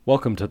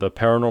Welcome to the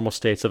Paranormal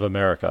States of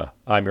America.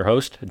 I'm your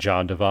host,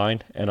 John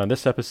Devine, and on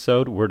this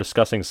episode, we're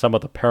discussing some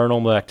of the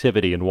paranormal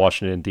activity in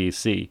Washington,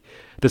 D.C.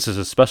 This is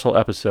a special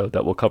episode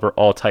that will cover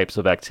all types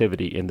of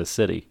activity in the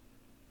city.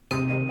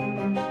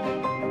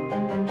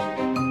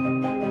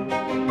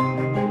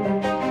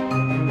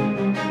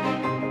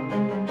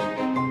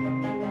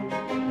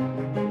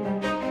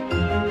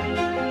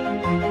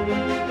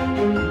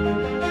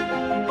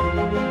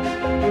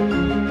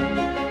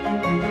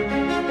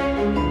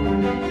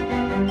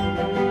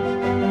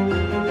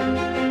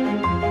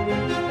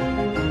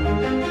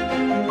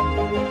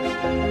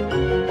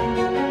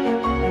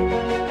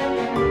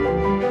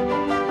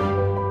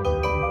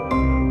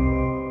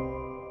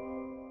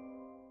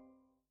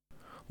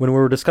 When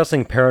we're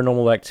discussing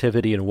paranormal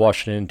activity in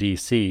Washington,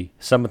 D.C.,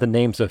 some of the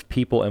names of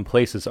people and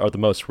places are the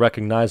most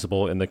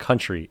recognizable in the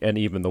country and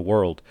even the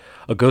world.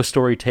 A ghost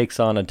story takes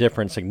on a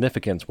different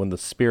significance when the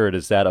spirit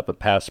is that of a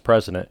past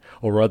president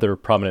or other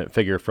prominent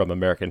figure from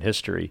American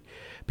history.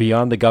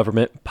 Beyond the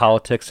government,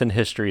 politics, and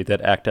history that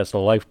act as the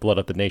lifeblood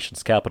of the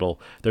nation's capital,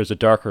 there's a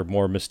darker,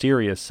 more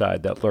mysterious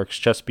side that lurks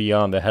just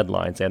beyond the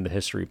headlines and the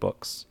history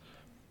books.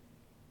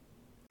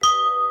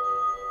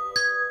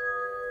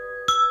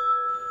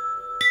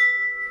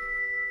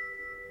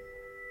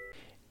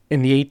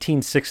 In the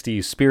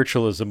 1860s,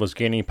 spiritualism was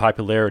gaining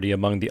popularity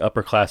among the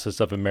upper classes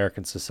of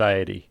American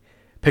society.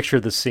 Picture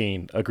the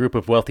scene, a group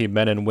of wealthy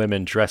men and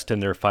women dressed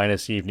in their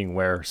finest evening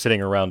wear,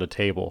 sitting around a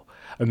table.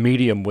 A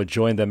medium would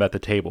join them at the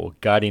table,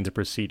 guiding the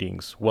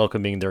proceedings,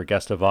 welcoming their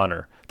guest of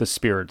honor, the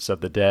spirits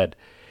of the dead.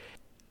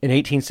 In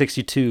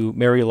 1862,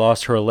 Mary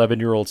lost her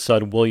 11-year-old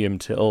son William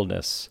to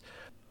illness.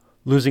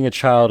 Losing a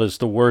child is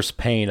the worst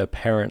pain a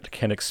parent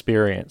can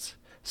experience.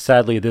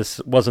 Sadly,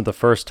 this wasn't the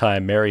first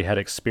time Mary had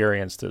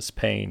experienced this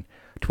pain.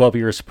 12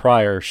 years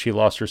prior, she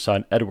lost her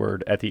son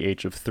Edward at the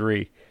age of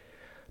 3.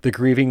 The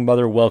grieving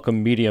mother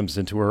welcomed mediums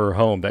into her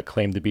home that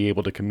claimed to be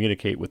able to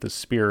communicate with the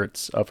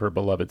spirits of her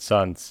beloved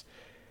sons.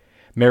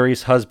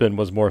 Mary's husband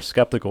was more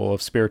skeptical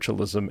of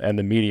spiritualism and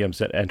the mediums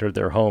that entered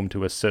their home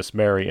to assist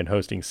Mary in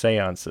hosting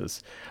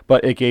seances,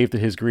 but it gave to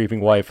his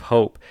grieving wife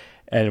hope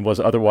and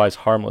was otherwise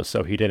harmless,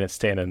 so he didn't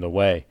stand in the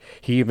way.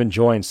 He even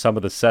joined some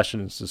of the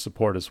sessions to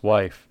support his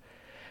wife.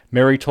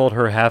 Mary told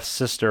her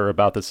half-sister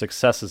about the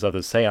successes of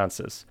the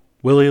seances.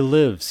 Willie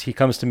lives. He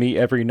comes to me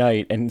every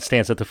night and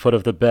stands at the foot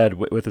of the bed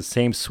with the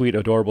same sweet,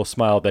 adorable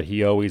smile that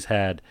he always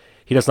had.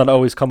 He does not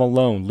always come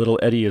alone. Little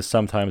Eddie is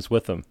sometimes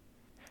with him.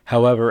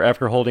 However,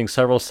 after holding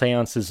several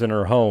seances in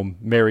her home,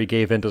 Mary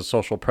gave in to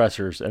social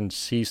pressures and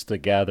ceased the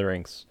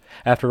gatherings.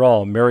 After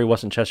all, Mary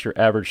wasn't just your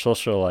average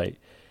socialite.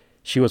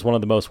 She was one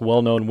of the most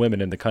well-known women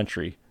in the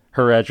country.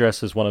 Her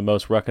address is one of the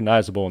most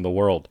recognizable in the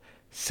world,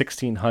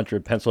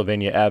 1600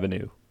 Pennsylvania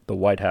Avenue, the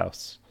White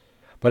House.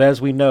 But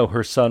as we know,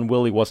 her son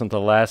Willie wasn't the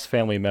last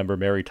family member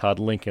Mary Todd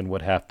Lincoln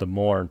would have to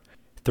mourn.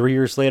 3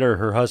 years later,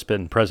 her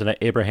husband, President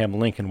Abraham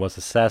Lincoln, was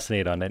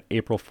assassinated on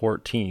April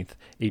 14,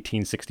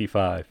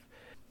 1865.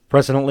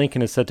 President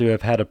Lincoln is said to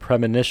have had a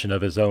premonition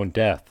of his own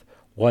death.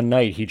 One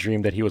night, he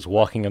dreamed that he was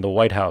walking in the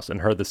White House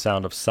and heard the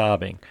sound of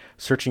sobbing.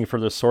 Searching for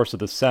the source of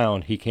the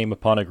sound, he came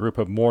upon a group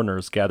of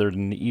mourners gathered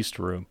in the East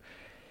Room.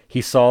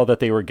 He saw that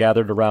they were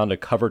gathered around a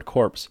covered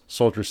corpse,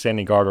 soldiers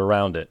standing guard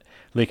around it.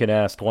 Lincoln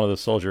asked one of the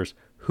soldiers,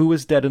 "Who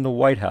is dead in the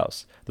White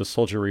House?" The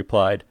soldier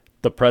replied,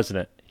 "The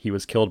president. He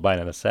was killed by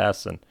an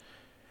assassin."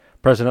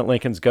 President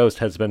Lincoln's ghost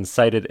has been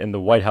sighted in the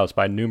White House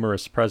by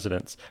numerous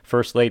presidents,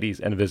 first ladies,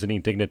 and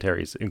visiting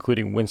dignitaries,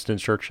 including Winston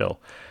Churchill.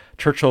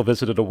 Churchill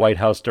visited the White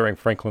House during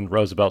Franklin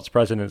Roosevelt's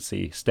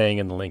presidency, staying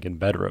in the Lincoln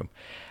bedroom.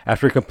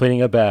 After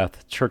completing a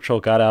bath, Churchill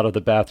got out of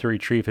the bath to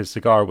retrieve his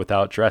cigar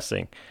without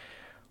dressing.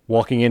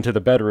 Walking into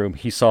the bedroom,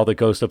 he saw the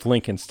ghost of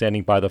Lincoln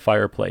standing by the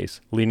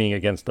fireplace, leaning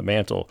against the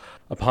mantel.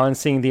 Upon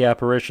seeing the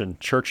apparition,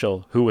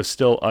 Churchill, who was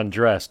still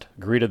undressed,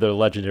 greeted the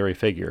legendary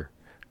figure.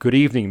 "Good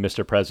evening,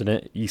 Mr.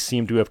 President. You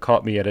seem to have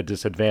caught me at a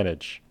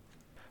disadvantage."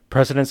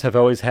 Presidents have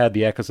always had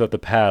the echoes of the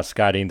past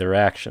guiding their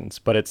actions,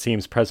 but it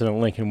seems President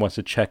Lincoln wants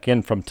to check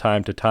in from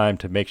time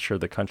to make sure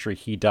the country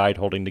he died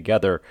holding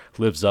together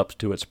lives up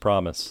to its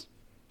promise.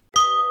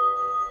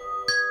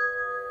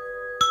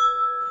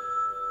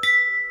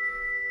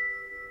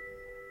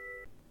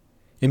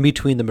 In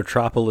between the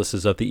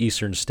metropolises of the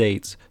eastern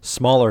states,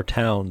 smaller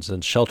towns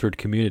and sheltered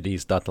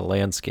communities dot the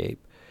landscape.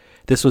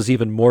 This was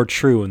even more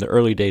true in the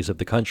early days of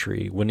the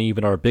country, when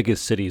even our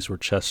biggest cities were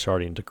just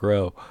starting to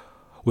grow.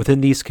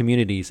 Within these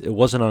communities, it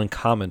wasn't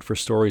uncommon for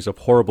stories of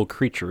horrible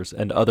creatures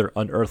and other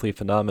unearthly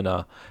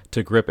phenomena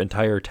to grip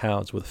entire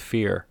towns with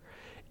fear.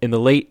 In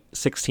the late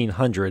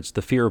 1600s,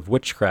 the fear of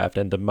witchcraft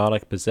and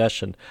demonic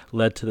possession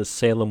led to the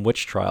Salem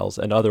witch trials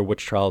and other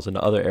witch trials in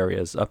other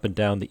areas up and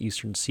down the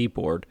eastern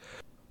seaboard.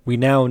 We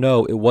now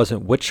know it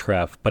wasn't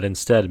witchcraft, but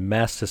instead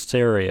mass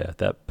hysteria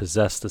that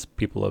possessed the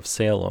people of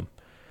Salem.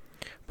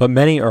 But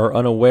many are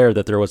unaware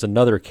that there was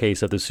another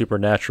case of the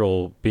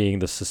supernatural being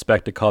the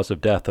suspected cause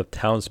of death of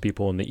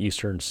townspeople in the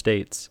eastern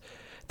states.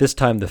 This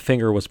time the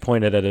finger was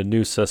pointed at a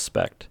new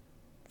suspect: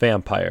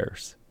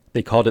 vampires.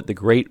 They called it the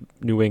Great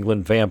New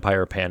England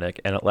Vampire Panic,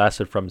 and it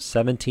lasted from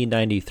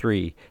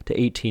 1793 to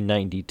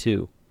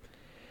 1892.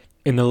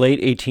 In the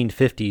late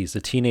 1850s,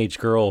 a teenage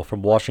girl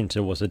from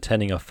Washington was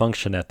attending a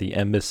function at the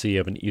embassy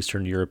of an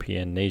Eastern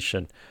European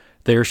nation.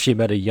 There she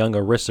met a young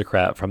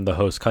aristocrat from the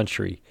host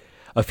country.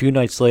 A few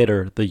nights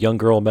later, the young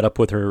girl met up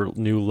with her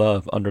new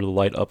love under the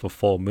light of a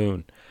full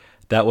moon.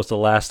 That was the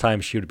last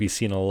time she would be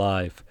seen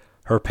alive.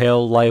 Her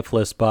pale,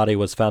 lifeless body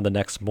was found the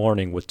next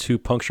morning with 2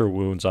 puncture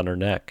wounds on her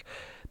neck.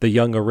 The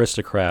young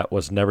aristocrat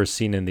was never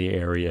seen in the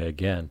area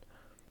again.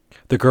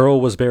 The girl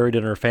was buried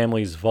in her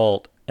family's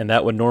vault, and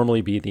that would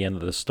normally be the end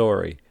of the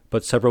story.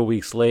 But several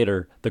weeks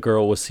later, the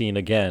girl was seen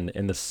again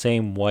in the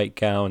same white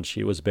gown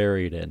she was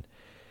buried in.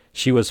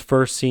 She was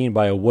first seen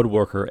by a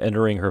woodworker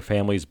entering her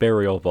family's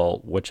burial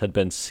vault, which had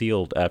been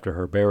sealed after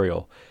her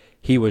burial.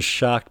 He was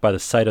shocked by the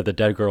sight of the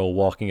dead girl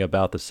walking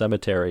about the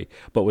cemetery,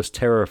 but was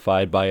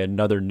terrified by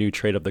another new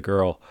trait of the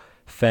girl,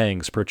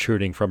 fangs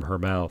protruding from her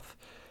mouth.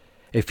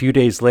 A few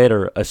days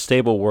later, a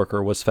stable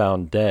worker was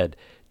found dead,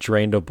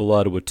 drained of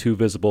blood with 2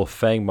 visible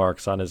fang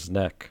marks on his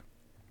neck.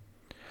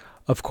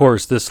 Of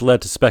course, this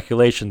led to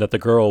speculation that the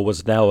girl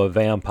was now a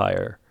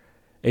vampire.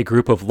 A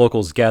group of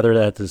locals gathered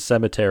at the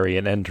cemetery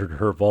and entered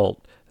her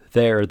vault.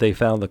 There, they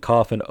found the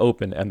coffin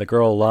open and the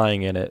girl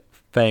lying in it,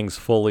 fangs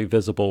fully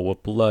visible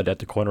with blood at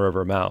the corner of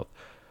her mouth.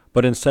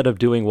 But instead of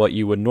doing what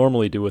you would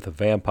normally do with a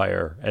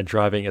vampire and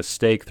driving a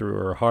stake through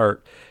her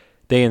heart,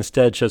 they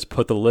instead just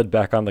put the lid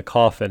back on the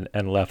coffin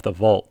and left the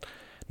vault.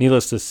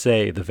 Needless to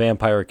say, the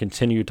vampire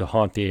continued to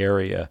haunt the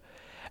area.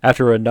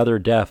 After another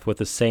death with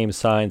the same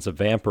signs of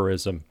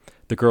vampirism,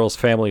 the girl's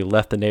family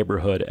left the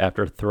neighborhood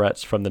after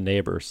threats from the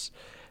neighbors.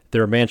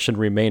 Their mansion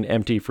remained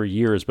empty for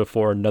years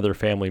before another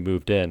family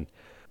moved in.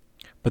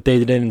 But they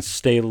didn't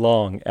stay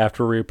long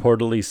after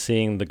reportedly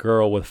seeing the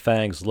girl with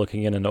fangs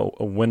looking in a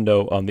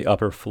window on the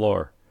upper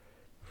floor.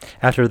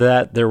 After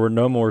that, there were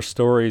no more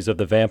stories of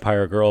the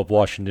vampire girl of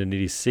Washington,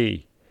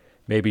 D.C.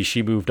 Maybe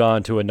she moved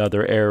on to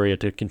another area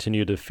to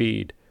continue to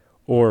feed.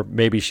 Or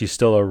maybe she's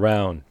still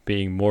around,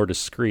 being more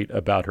discreet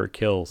about her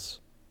kills.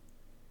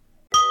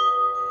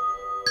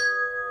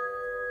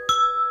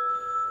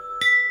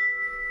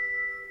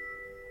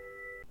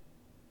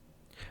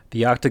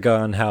 The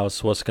Octagon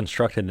House was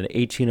constructed in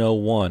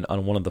 1801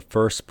 on one of the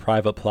first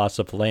private plots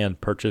of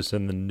land purchased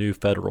in the new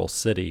federal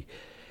city.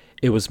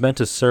 It was meant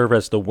to serve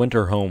as the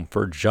winter home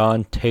for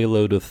John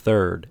Taylor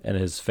III and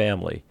his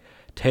family.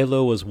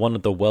 Taylor was one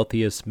of the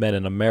wealthiest men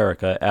in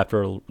America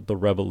after the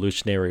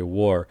Revolutionary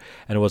War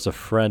and was a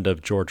friend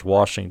of George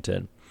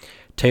Washington.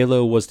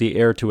 Taylor was the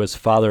heir to his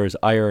father's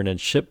iron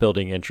and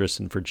shipbuilding interests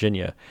in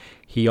Virginia.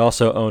 He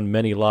also owned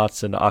many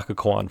lots in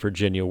Occoquan,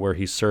 Virginia, where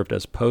he served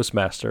as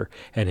postmaster,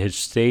 and his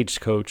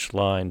stagecoach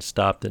line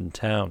stopped in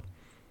town.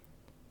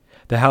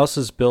 The house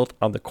is built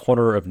on the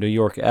corner of New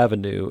York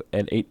Avenue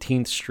and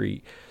 18th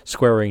Street,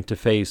 squaring to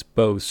face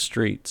both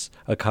streets,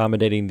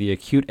 accommodating the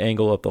acute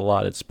angle of the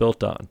lot it's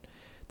built on.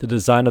 The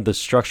design of the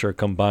structure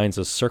combines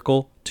a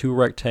circle, 2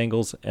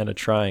 rectangles, and a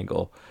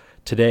triangle.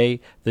 Today,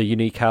 the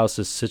unique house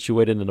is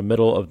situated in the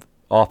middle of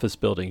office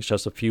buildings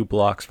just a few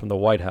blocks from the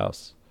White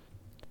House.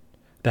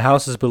 The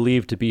house is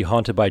believed to be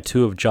haunted by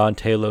 2 of John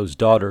Taylor's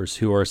daughters,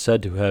 who are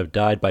said to have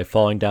died by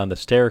falling down the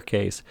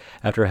staircase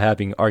after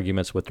having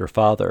arguments with their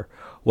father.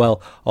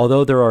 Well,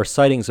 although there are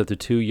sightings of the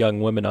 2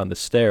 young women on the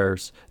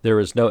stairs, there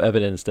is no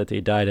evidence that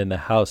they died in the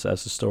house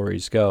as the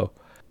stories go.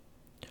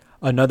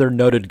 Another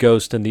noted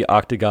ghost in the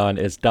Octagon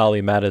is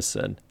Dolly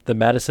Madison. The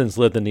Madisons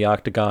lived in the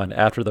Octagon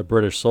after the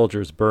British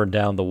soldiers burned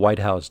down the White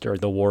House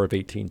during the War of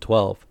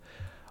 1812.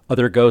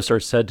 Other ghosts are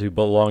said to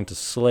belong to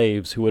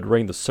slaves who would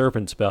ring the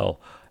servant's bell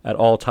at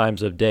all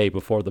times of day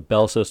before the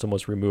bell system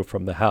was removed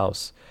from the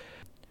house.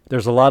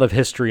 There's a lot of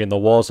history in the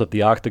walls of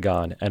the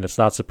Octagon, and it's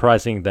not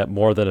surprising that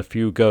more than a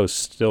few ghosts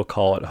still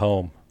call it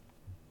home.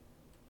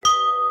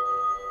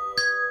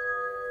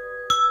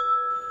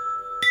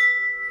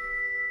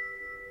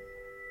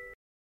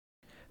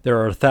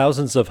 There are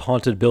thousands of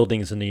haunted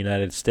buildings in the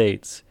United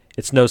States.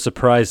 It's no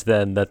surprise,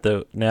 then, that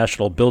the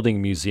National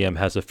Building Museum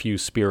has a few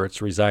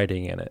spirits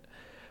residing in it.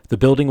 The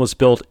building was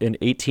built in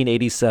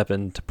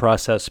 1887 to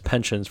process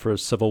pensions for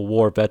Civil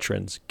War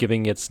veterans,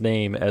 giving its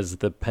name as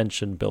the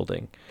Pension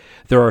Building.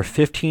 There are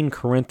 15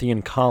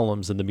 Corinthian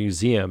columns in the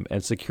museum,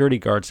 and security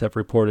guards have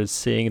reported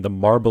seeing the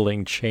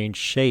marbling change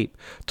shape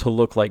to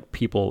look like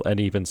people and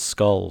even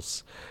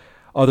skulls.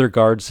 Other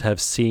guards have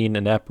seen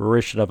an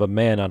apparition of a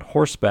man on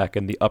horseback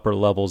in the upper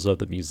levels of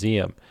the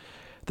museum.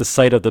 The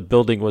site of the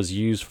building was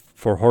used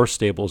for horse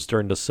stables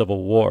during the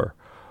Civil War.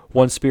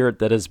 One spirit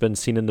that has been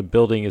seen in the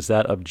building is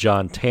that of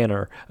John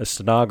Tanner, a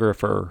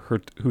stenographer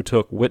who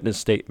took witness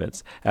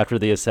statements after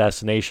the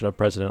assassination of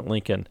President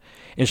Lincoln.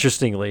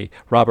 Interestingly,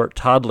 Robert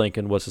Todd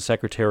Lincoln was the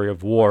Secretary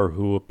of War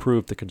who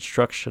approved the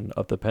construction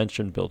of the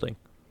Pension Building.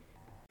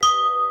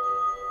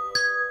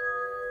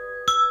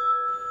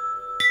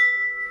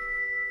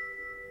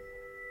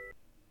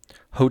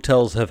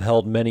 Hotels have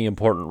held many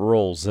important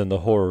roles in the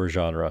horror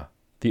genre.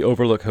 The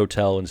Overlook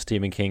Hotel in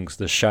Stephen King's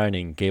The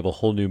Shining gave a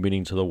whole new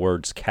meaning to the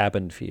words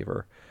cabin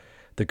fever.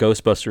 The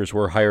Ghostbusters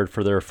were hired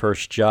for their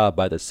first job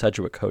by the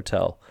Sedgwick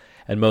Hotel,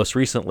 and most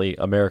recently,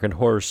 American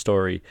Horror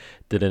Story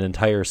did an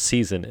entire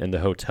season in the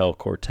Hotel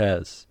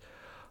Cortez.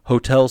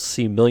 Hotels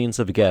see millions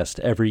of guests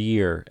every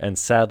year, and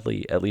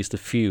sadly, at least a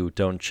few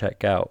don't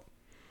check out.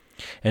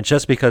 And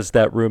just because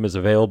that room is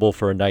available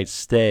for a night's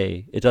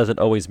stay, it doesn't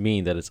always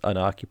mean that it's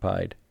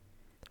unoccupied.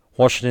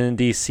 Washington,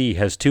 D.C.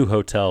 has 2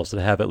 hotels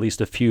that have at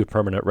least a few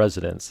permanent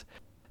residents.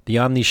 The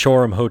Omni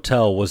Shoreham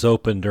Hotel was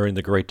opened during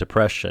the Great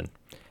Depression.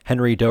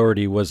 Henry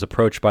Doherty was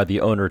approached by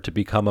the owner to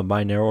become a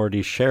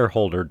minority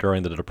shareholder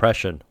during the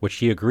Depression, which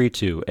he agreed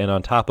to, and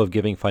on top of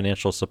giving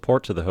financial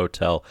support to the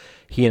hotel,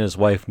 he and his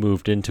wife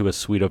moved into a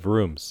suite of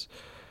rooms.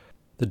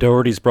 The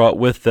Dohertys brought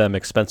with them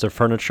expensive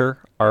furniture,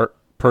 art,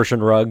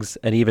 Persian rugs,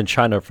 and even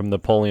china from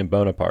Napoleon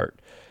Bonaparte.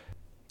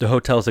 The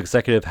hotel's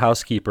executive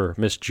housekeeper,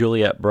 Miss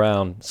Juliet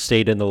Brown,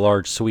 stayed in the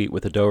large suite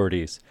with the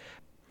Dohertys.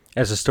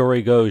 As the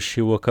story goes,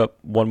 she woke up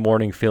one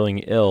morning feeling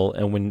ill,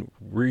 and when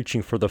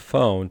reaching for the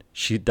phone,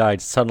 she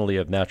died suddenly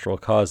of natural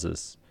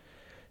causes.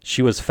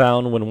 She was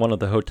found when one of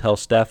the hotel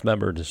staff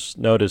members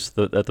noticed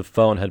that the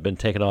phone had been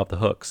taken off the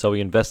hook, so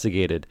he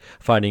investigated,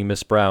 finding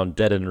Miss Brown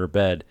dead in her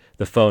bed,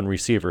 the phone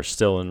receiver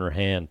still in her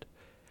hand.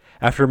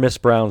 After Miss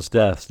Brown's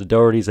death, the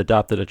Dohertys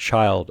adopted a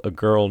child, a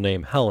girl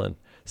named Helen.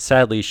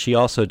 Sadly, she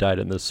also died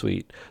in the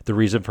suite, the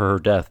reason for her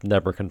death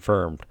never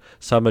confirmed.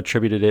 Some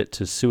attributed it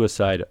to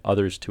suicide,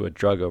 others to a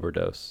drug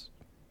overdose.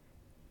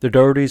 The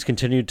Dohertys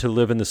continued to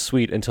live in the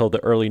suite until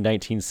the early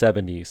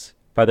 1970s.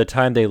 By the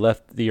time they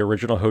left, the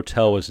original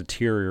hotel was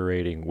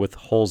deteriorating, with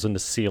holes in the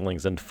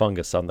ceilings and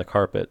fungus on the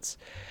carpets.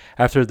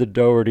 After the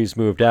Dohertys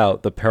moved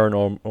out, the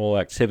paranormal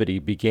activity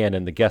began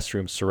in the guest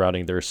rooms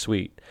surrounding their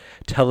suite.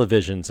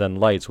 Televisions and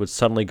lights would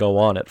suddenly go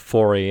on at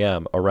 4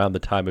 a.m. around the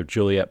time of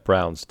Juliet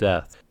Brown's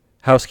death.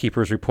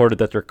 Housekeepers reported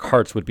that their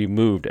carts would be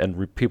moved,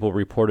 and people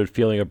reported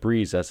feeling a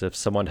breeze as if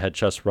someone had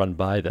just run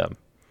by them.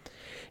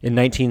 In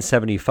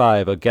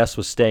 1975, a guest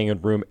was staying in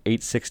room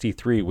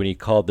 863 when he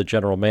called the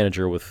general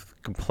manager with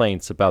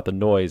complaints about the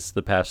noise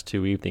the past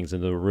 2 evenings in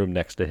the room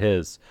next to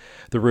his.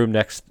 The room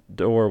next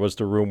door was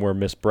the room where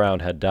Miss Brown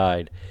had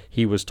died.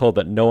 He was told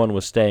that no one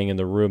was staying in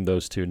the room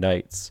those 2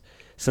 nights.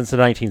 Since the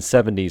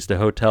 1970s, the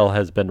hotel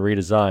has been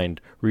redesigned,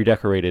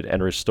 redecorated,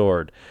 and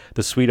restored.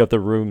 The suite of the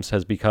rooms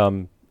has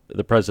become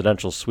the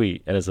presidential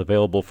suite and is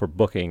available for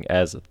booking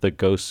as the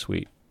Ghost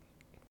Suite.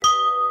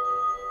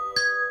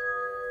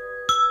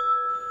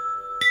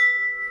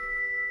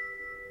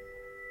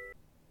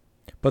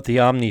 But the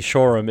Omni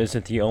Shoreham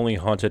isn't the only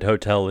haunted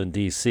hotel in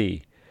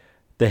D.C.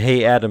 The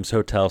Hay Adams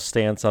Hotel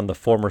stands on the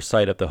former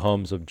site of the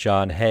homes of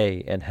John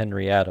Hay and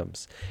Henry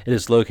Adams. It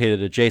is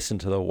located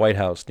adjacent to the White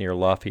House near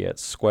Lafayette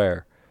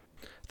Square.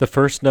 The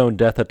first known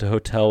death at the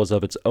hotel was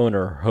of its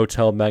owner,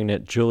 hotel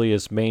magnate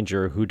Julius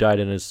Manger, who died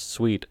in his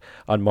suite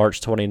on March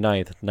 29,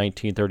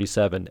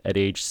 1937, at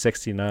age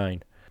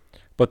 69.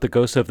 But the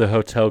ghosts of the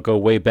hotel go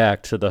way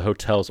back to the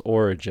hotel's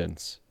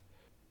origins.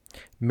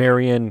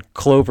 Marion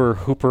Clover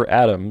Hooper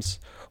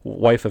Adams,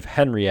 wife of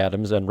Henry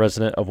Adams and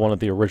resident of one of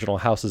the original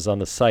houses on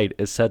the site,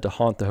 is said to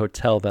haunt the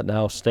hotel that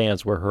now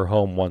stands where her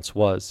home once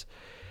was.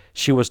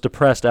 She was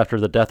depressed after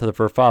the death of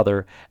her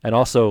father, and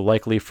also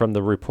likely from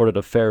the reported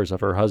affairs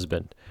of her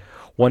husband.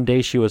 One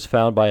day she was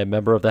found by a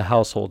member of the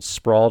household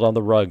sprawled on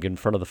the rug in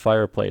front of the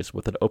fireplace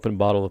with an open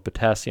bottle of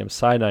potassium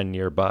cyanide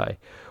nearby,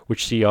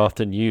 which she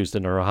often used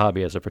in her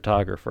hobby as a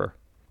photographer.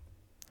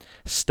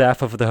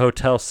 Staff of the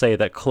hotel say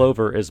that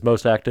Clover is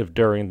most active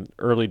during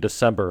early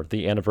December,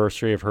 the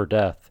anniversary of her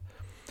death.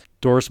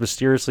 Doors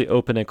mysteriously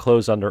open and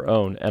close on their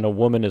own, and a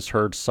woman is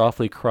heard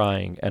softly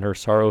crying, and her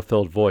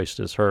sorrow-filled voice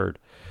is heard.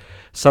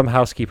 Some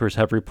housekeepers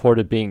have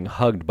reported being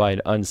hugged by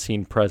an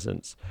unseen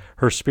presence.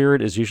 Her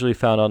spirit is usually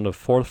found on the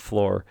 4th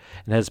floor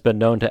and has been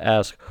known to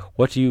ask,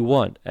 "What do you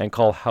want?" and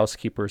call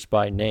housekeepers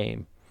by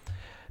name.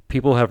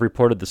 People have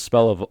reported the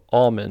smell of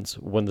almonds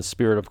when the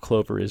spirit of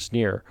Clover is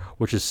near,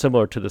 which is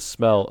similar to the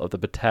smell of the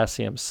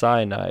potassium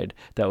cyanide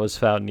that was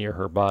found near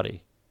her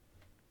body.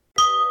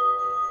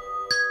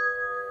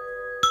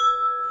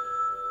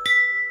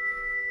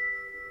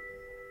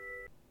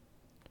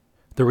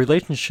 The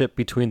relationship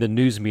between the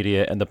news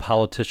media and the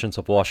politicians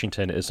of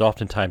Washington is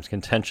oftentimes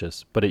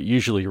contentious, but it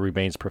usually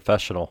remains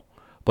professional.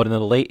 But in the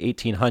late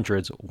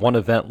 1800s, one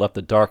event left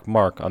a dark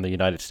mark on the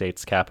United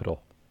States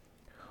Capitol.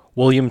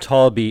 William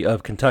Tallby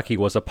of Kentucky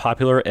was a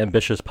popular,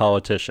 ambitious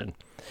politician.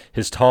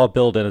 His tall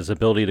build and his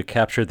ability to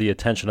capture the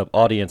attention of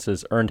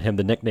audiences earned him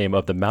the nickname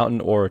of the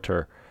Mountain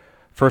Orator.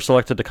 First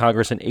elected to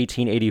Congress in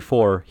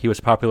 1884, he was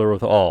popular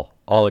with all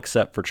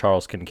except for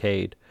Charles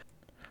Kincaid.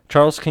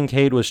 Charles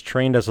Kincaid was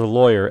trained as a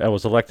lawyer and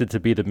was elected to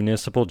be the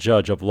municipal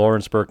judge of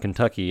Lawrenceburg,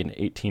 Kentucky in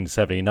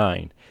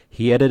 1879.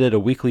 He edited a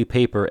weekly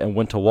paper and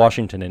went to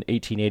Washington in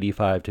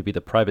 1885 to be the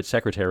private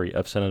secretary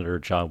of Senator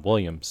John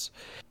Williams.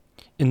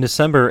 In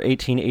December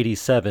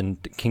 1887,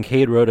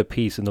 Kincaid wrote a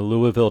piece in the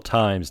Louisville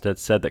Times that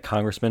said that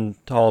Congressman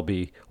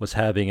Tallby was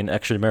having an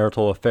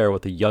extramarital affair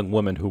with a young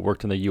woman who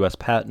worked in the U.S.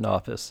 Patent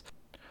Office.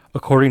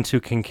 According to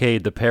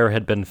Kincaid, the pair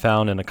had been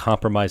found in a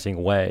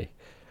compromising way.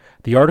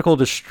 The article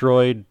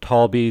destroyed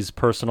Talby's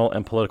personal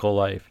and political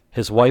life.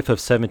 His wife of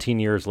 17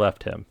 years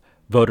left him.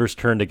 Voters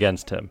turned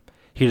against him.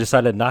 He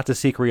decided not to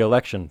seek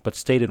re-election, but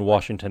stayed in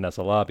Washington as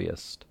a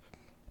lobbyist.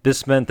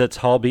 This meant that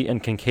Talby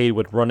and Kincaid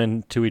would run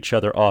into each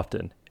other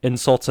often.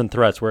 Insults and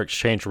threats were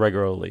exchanged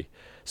regularly.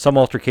 Some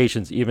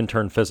altercations even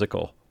turned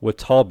physical. With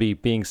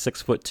Talby being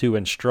 6'2"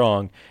 and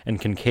strong,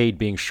 and Kincaid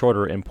being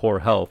shorter and poor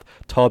health,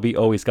 Talby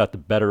always got the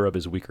better of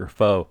his weaker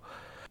foe.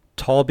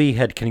 Talby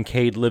had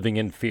Kincaid living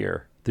in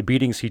fear. The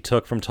beatings he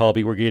took from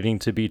Talby were getting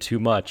to be too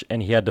much,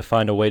 and he had to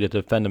find a way to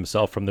defend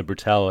himself from the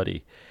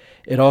brutality.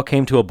 It all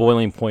came to a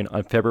boiling point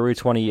on February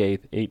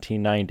 28,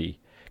 1890.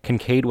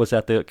 Kincaid was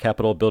at the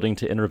Capitol building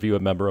to interview a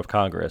member of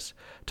Congress.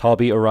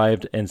 Talby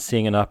arrived and,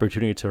 seeing an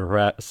opportunity to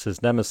harass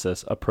his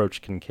nemesis,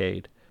 approached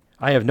Kincaid.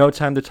 "I have no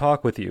time to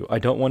talk with you. I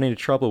don't want any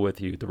trouble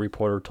with you," the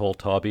reporter told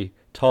Talby.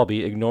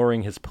 Talby,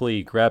 ignoring his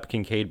plea, grabbed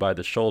Kincaid by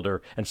the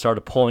shoulder and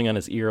started pulling on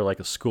his ear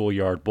like a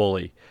schoolyard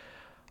bully.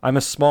 "I'm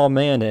a small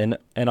man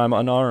and I'm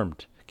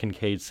unarmed,"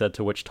 Kincaid said,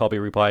 to which Talby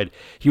replied,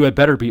 "You had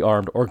better be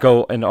armed or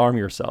go and arm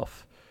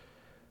yourself."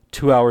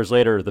 2 hours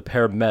later, the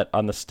pair met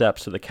on the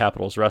steps of the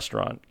Capitol's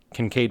restaurant.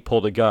 Kincaid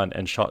pulled a gun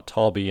and shot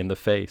Talby in the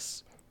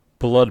face.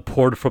 Blood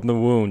poured from the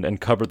wound and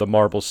covered the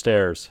marble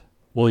stairs.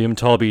 William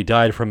Talby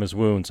died from his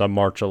wounds on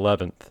March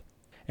 11th.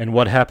 And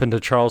what happened to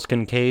Charles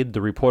Kincaid,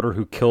 the reporter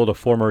who killed a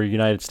former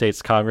United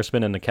States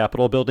congressman in the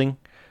Capitol building?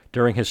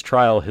 During his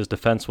trial, his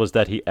defense was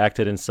that he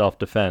acted in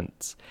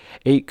self-defense.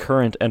 8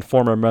 current and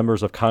former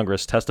members of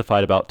Congress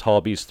testified about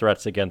Talby's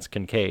threats against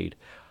Kincaid.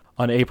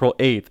 On April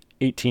 8,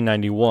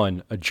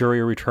 1891, a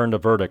jury returned a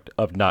verdict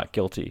of not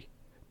guilty.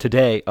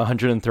 Today,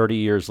 130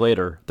 years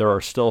later, there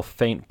are still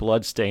faint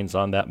bloodstains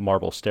on that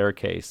marble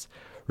staircase.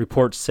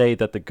 Reports say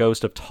that the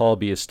ghost of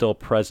Talby is still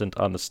present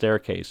on the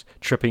staircase,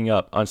 tripping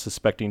up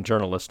unsuspecting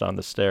journalists on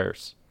the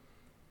stairs.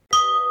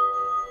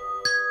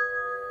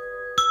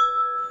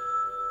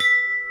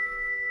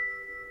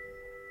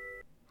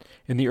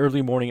 In the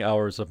early morning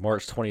hours of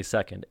March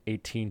 22,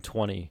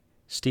 1820,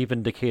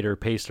 Stephen Decatur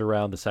paced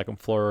around the second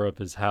floor of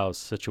his house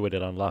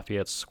situated on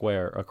Lafayette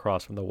Square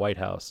across from the White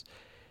House.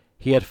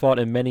 He had fought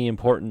in many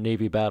important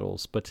Navy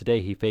battles, but today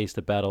he faced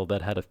a battle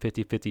that had a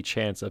 50-50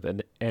 chance of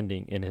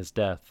ending in his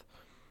death.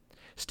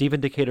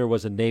 Stephen Decatur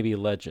was a Navy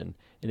legend.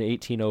 In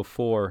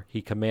 1804,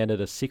 he commanded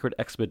a secret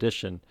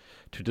expedition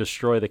to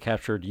destroy the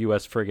captured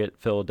U.S. frigate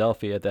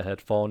Philadelphia that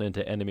had fallen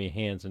into enemy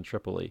hands in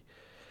Tripoli.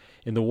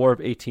 In the War of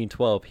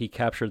 1812, he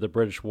captured the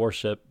British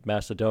warship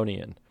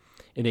Macedonian.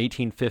 In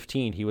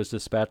 1815, he was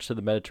dispatched to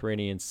the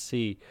Mediterranean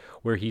Sea,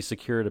 where he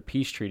secured a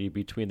peace treaty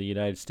between the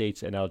United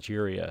States and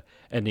Algeria,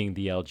 ending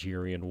the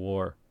Algerian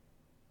War.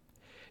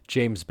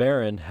 James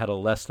Barron had a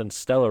less than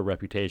stellar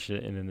reputation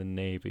in the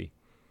Navy.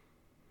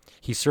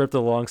 He served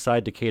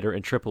alongside Decatur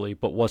in Tripoli,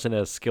 but wasn't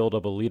as skilled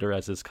of a leader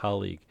as his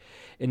colleague.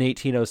 In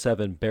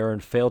 1807, Barron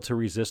failed to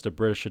resist a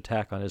British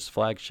attack on his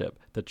flagship,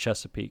 the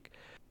Chesapeake.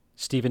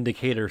 Stephen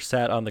Decatur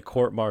sat on the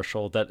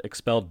court-martial that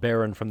expelled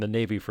Barron from the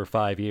Navy for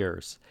 5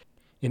 years.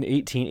 In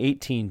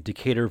 1818,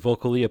 Decatur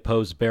vocally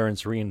opposed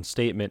Barron's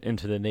reinstatement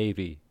into the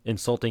Navy,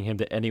 insulting him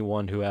to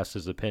anyone who asked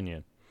his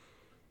opinion.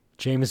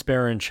 James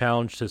Barron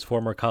challenged his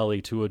former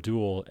colleague to a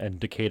duel, and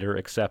Decatur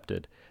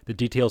accepted. The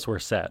details were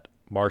set.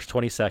 March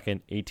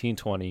 22,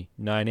 1820,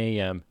 9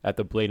 a.m. at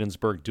the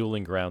Bladensburg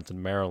dueling grounds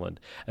in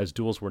Maryland, as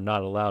duels were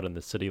not allowed in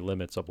the city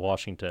limits of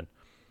Washington.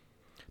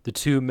 The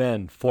two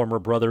men, former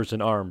brothers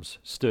in arms,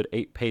 stood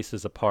 8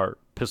 paces apart,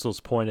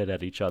 pistols pointed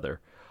at each other.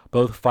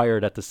 Both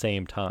fired at the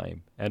same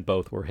time, and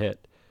both were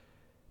hit.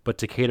 But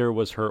Decatur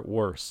was hurt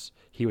worse.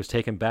 He was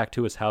taken back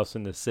to his house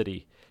in the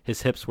city.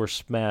 His hips were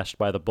smashed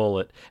by the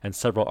bullet, and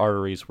several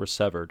arteries were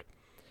severed.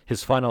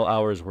 His final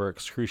hours were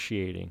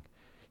excruciating.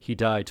 He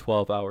died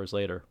 12 hours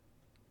later.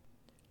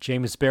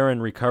 James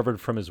Barron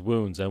recovered from his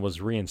wounds and was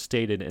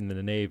reinstated in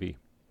the Navy.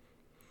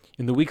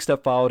 In the weeks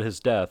that followed his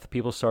death,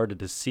 people started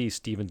to see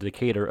Stephen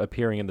Decatur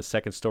appearing in the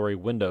second-story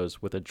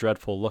windows with a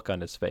dreadful look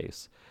on his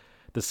face.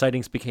 The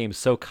sightings became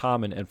so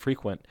common and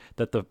frequent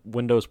that the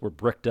windows were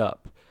bricked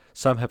up.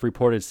 Some have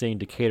reported seeing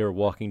Decatur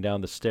walking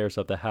down the stairs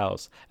of the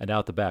house and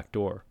out the back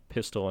door,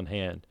 pistol in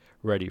hand,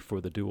 ready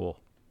for the duel.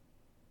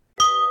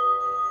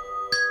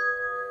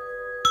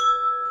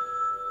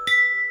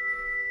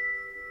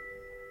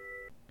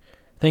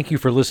 Thank you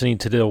for listening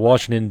to the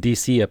Washington,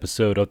 D.C.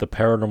 episode of the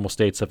Paranormal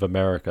States of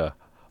America.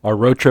 Our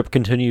road trip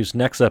continues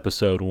next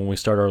episode when we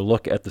start our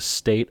look at the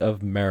state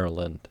of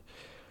Maryland.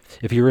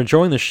 If you're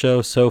enjoying the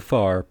show so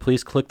far,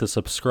 please click the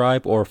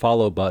subscribe or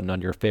follow button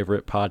on your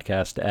favorite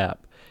podcast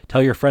app.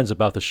 Tell your friends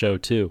about the show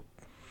too.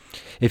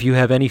 If you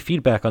have any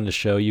feedback on the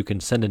show, you can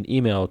send an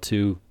email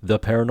to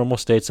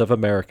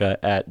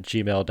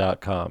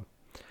theparanormalstatesofamerica@gmail.com.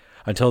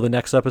 Until the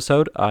next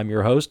episode, I'm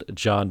your host,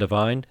 John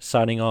Devine,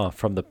 signing off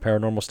from the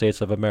Paranormal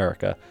States of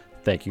America.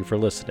 Thank you for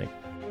listening.